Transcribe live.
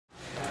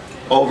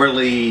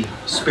overly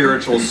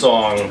spiritual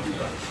song,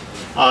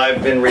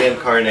 I've been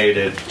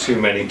reincarnated too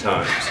many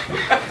times.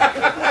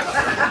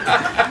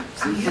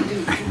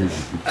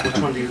 Which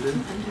one do you do?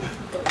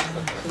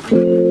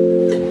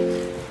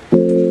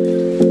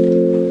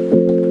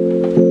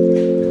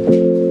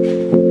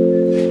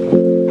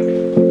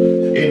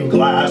 In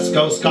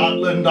Glasgow,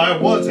 Scotland, I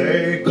was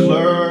a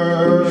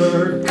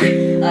clerk.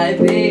 I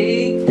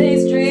baked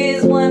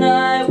pastries when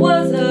I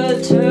was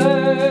a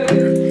Turk.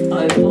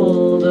 I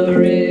pulled a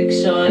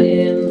rickshaw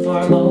in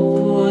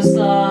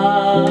Foamola.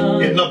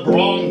 In the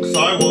Bronx,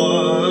 I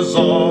was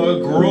a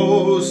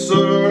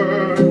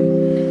grocer.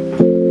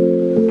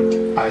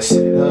 I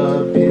set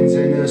up pins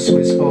in a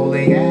Swiss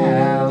bowling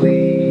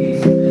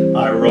alley.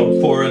 I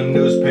wrote for a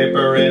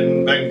newspaper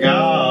in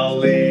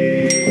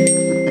Bengali.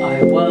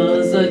 I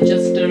was a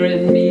jester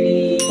in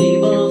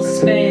medieval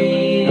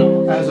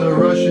Spain. As a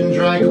Russian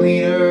dry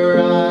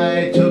cleaner,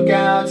 I took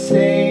out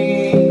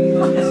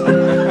stains.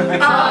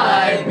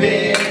 I've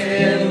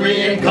been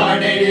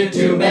reincarnated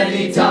too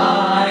many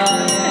times.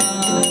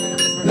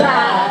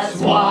 That's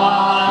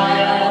why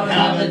I don't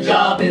have a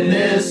job in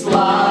this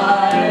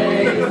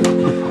life.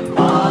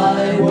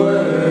 I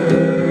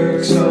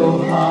work so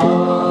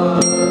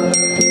hard.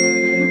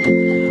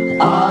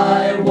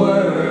 I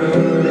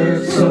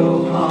work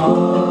so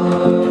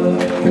hard.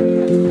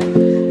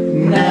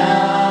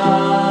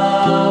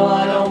 Now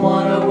I don't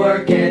want to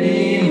work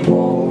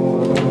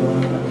anymore.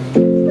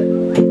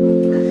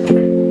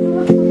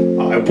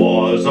 I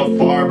was a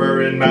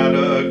farmer in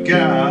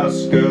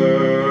Madagascar.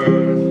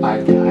 I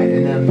died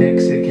in a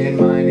Mexican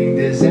mining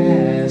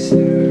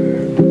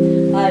disaster.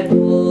 I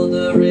pulled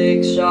a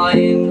rickshaw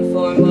in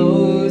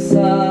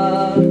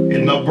Formosa.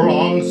 In the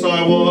Bronx,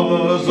 I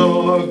was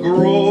a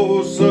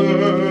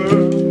grocer.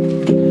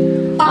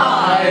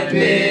 I've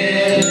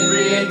been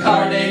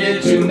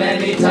reincarnated too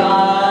many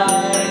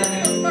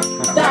times.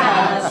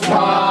 That's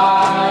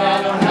why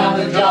I don't have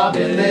a job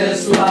in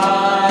this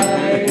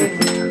life.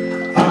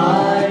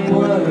 I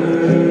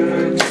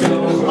work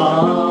so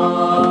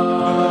hard.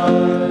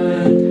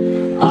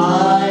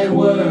 I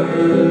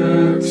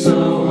work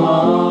so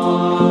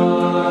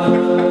hard.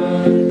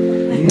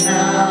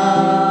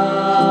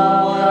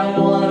 Now I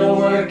don't want to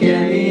work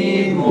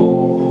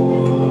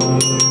anymore.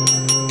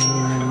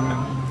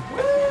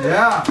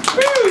 Yeah.